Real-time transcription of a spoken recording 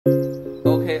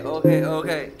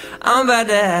okay. I'm about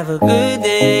to have a good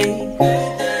day,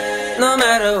 no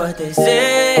matter what they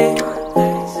say.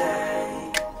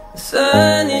 The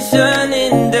sun is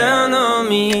shining down on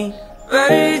me,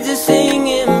 birds are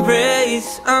singing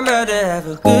praise. I'm about to have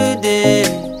a good day,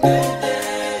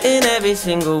 in every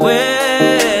single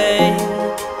way.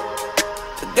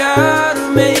 The God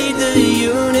who made the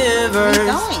universe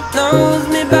knows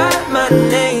me by my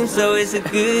name, so it's a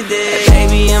good day.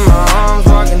 Baby in my arms,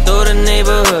 walking through the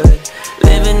neighborhood,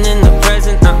 living in the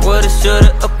present, not what I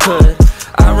shoulda or could.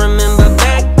 I remember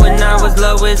back when I was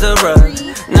low as a rug.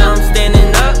 Now I'm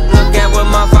standing up, look at what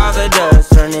my father does,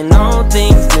 turning all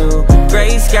things new,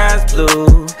 gray skies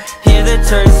blue. Hear the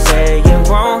church saying,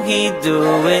 won't he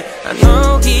do it? I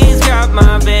know he's got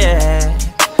my back,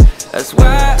 that's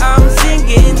why I'm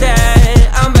singing that.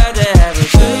 I'm about to have a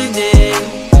good day,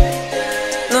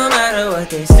 no matter what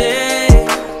they say.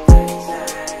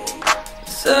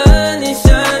 Sun is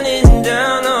shining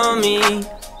down on me,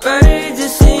 birds are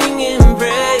singing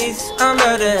praise. I'm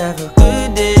about to have a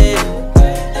good day,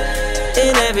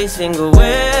 in every single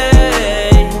way.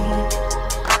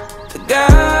 The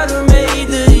God who made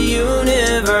the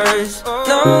universe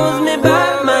knows me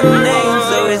by my name,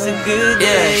 so it's a good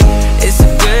day. It's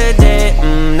a good day,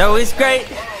 no it's great.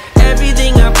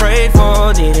 Everything I prayed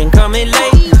for didn't come in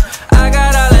late. I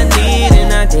got all I need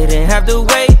and I didn't have to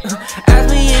wait. Ask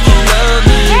me if you love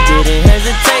me, didn't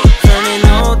hesitate. Turning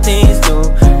all things new,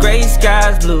 gray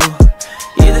skies blue.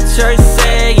 Hear the church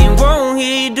saying, won't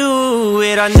he do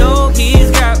it? I know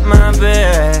he's got my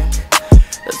back,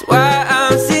 that's why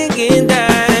I'm singing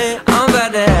that. I'm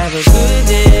about to have a good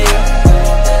day,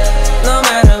 no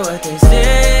matter what they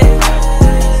say.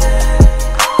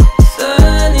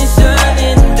 Sun is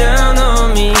shining down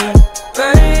on me,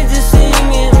 birds are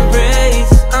singing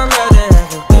praise. I'm about to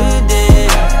have a good day,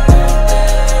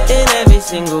 in every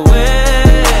single way.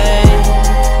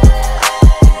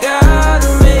 God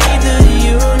who made the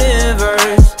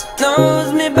universe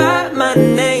knows me by my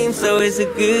name, so it's a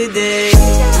good day.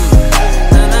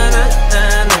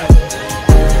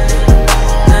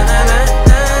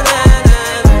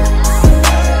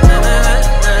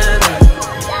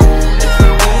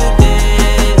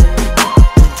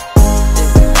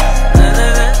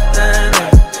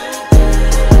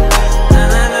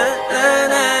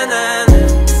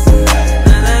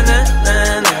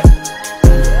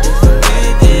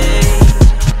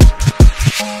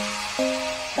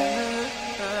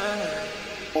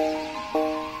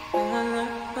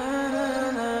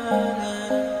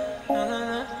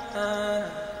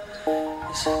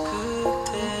 It's a good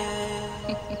day.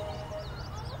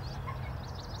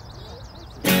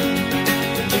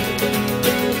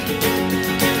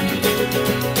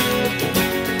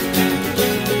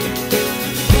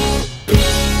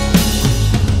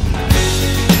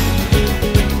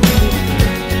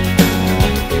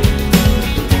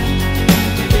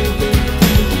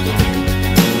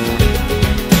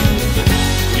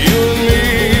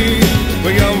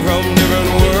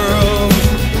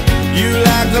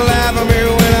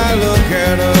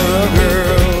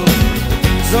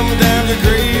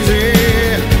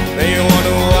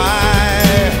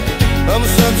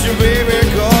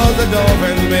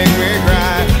 Dolphins make me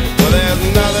cry, but there's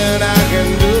nothing I can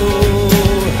do.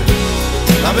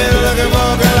 I've been looking for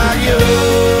a girl like you.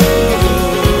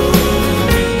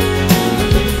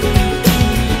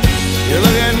 You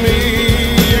look at me,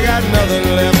 you got nothing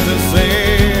left to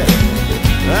say.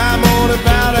 I'm gonna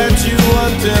pout at you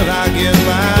until I get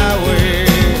my way.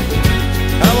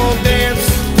 I won't dance,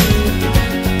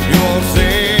 you won't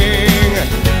sing.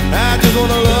 I just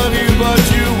wanna love you, but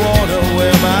you wanna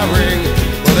wear my ring.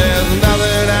 There's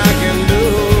nothing I can do.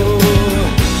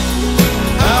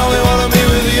 I only wanna be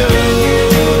with you.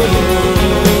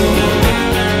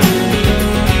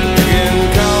 You can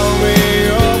call me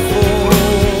your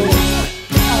fool.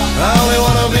 I only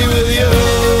wanna be with you.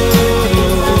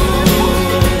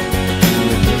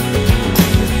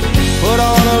 Put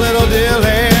on a little deal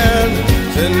hand,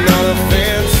 sitting on a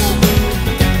fence.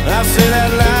 I say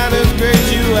that line is great.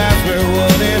 You asked me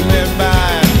what it meant by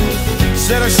it.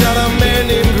 Said I shot a man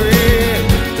named Green,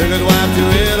 took his wife to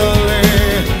Italy.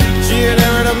 She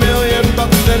inherited $1 million,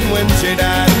 and when she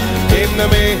died, came to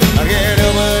me. I can't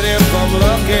help it if I'm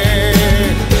lucky.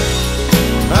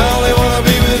 I only wanna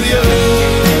be with you.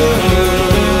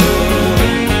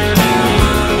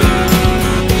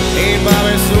 Ain't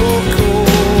Bobby so cool?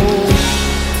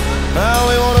 I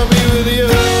only wanna be with you.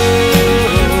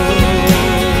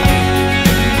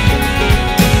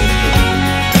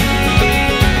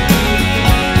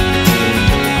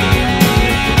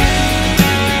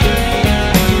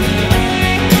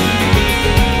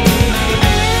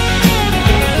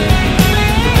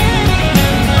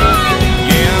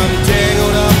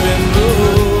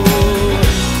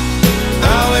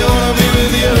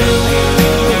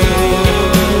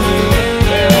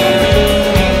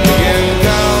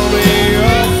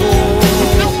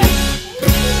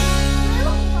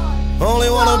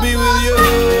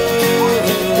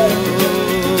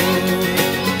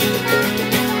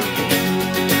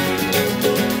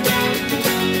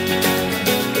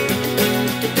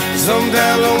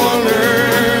 sometimes I wonder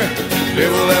if it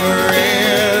will ever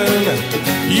end.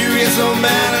 You get so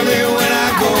mad at me